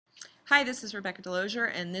Hi, this is Rebecca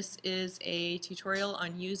Delosier, and this is a tutorial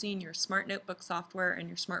on using your SmartNotebook software and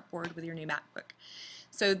your smartboard with your new MacBook.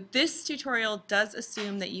 So this tutorial does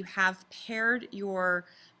assume that you have paired your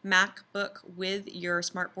MacBook with your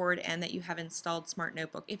smartboard and that you have installed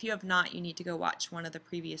SmartNotebook. If you have not, you need to go watch one of the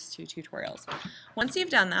previous two tutorials. Once you've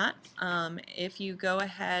done that, if you go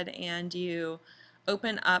ahead and you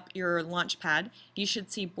open up your Launchpad, you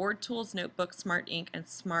should see Board Tools, Notebook, Smart Ink, and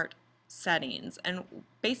Smart Settings, and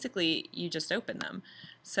basically you just open them.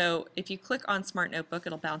 So if you click on SmartNotebook,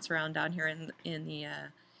 it'll bounce around down here in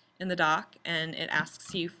the dock, and it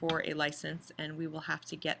asks you for a license, and we will have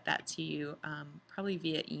to get that to you probably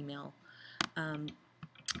via email.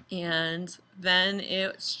 And then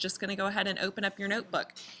it's just going to go ahead and open up your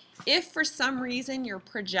notebook. If for some reason your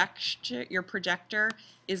projector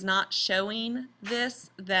is not showing this,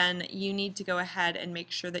 then you need to go ahead and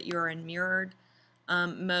make sure that you're in mirrored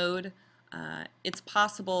mode. It's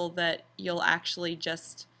possible that you'll actually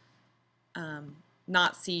just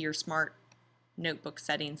not see your smart notebook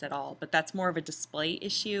settings at all, but that's more of a display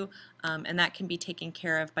issue, and that can be taken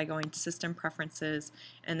care of by going to System Preferences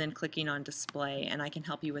and then clicking on Display, and I can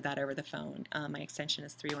help you with that over the phone. My extension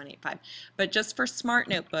is 3185. But just for Smart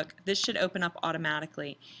Notebook, this should open up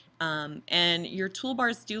automatically. And your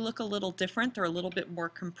toolbars do look a little different. They're a little bit more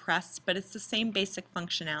compressed, but it's the same basic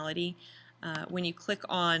functionality. When you click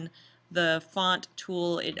on the font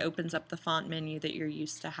tool, it opens up the font menu that you're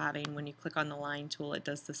used to having. When you click on the line tool, it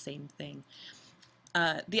does the same thing.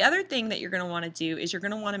 The other thing that you're going to want to do is you're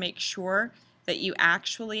going to want to make sure that you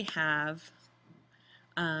actually have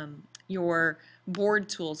your board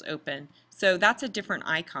tools open. So that's a different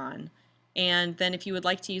icon. And then if you would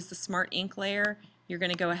like to use the Smart Ink layer, you're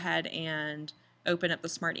going to go ahead and open up the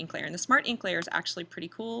Smart Ink layer. And the Smart Ink layer is actually pretty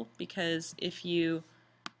cool, because if you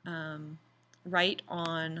write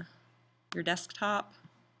on your desktop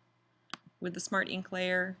with the Smart Ink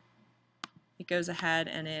layer, it goes ahead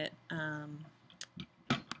and it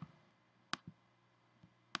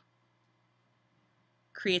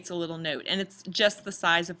creates a little note, and it's just the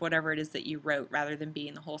size of whatever it is that you wrote rather than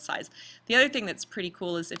being the whole size. The other thing that's pretty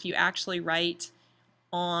cool is if you actually write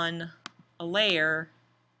on a layer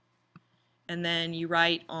and then you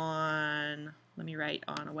write on, let me write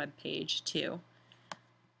on a web page too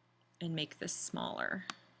and make this smaller.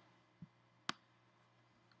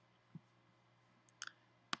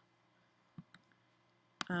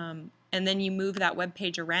 And then you move that web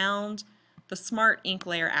page around, the Smart Ink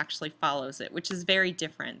layer actually follows it, which is very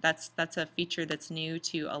different. That's a feature that's new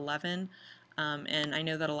to 11, and I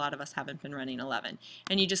know that a lot of us haven't been running 11.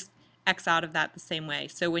 And you just X out of that the same way.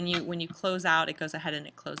 So when you close out, it goes ahead and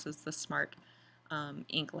it closes the Smart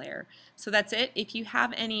Ink layer. So that's it. If you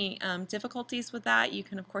have any difficulties with that, you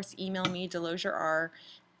can of course email me, delosierr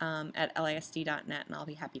at lisd.net, and I'll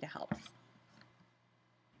be happy to help.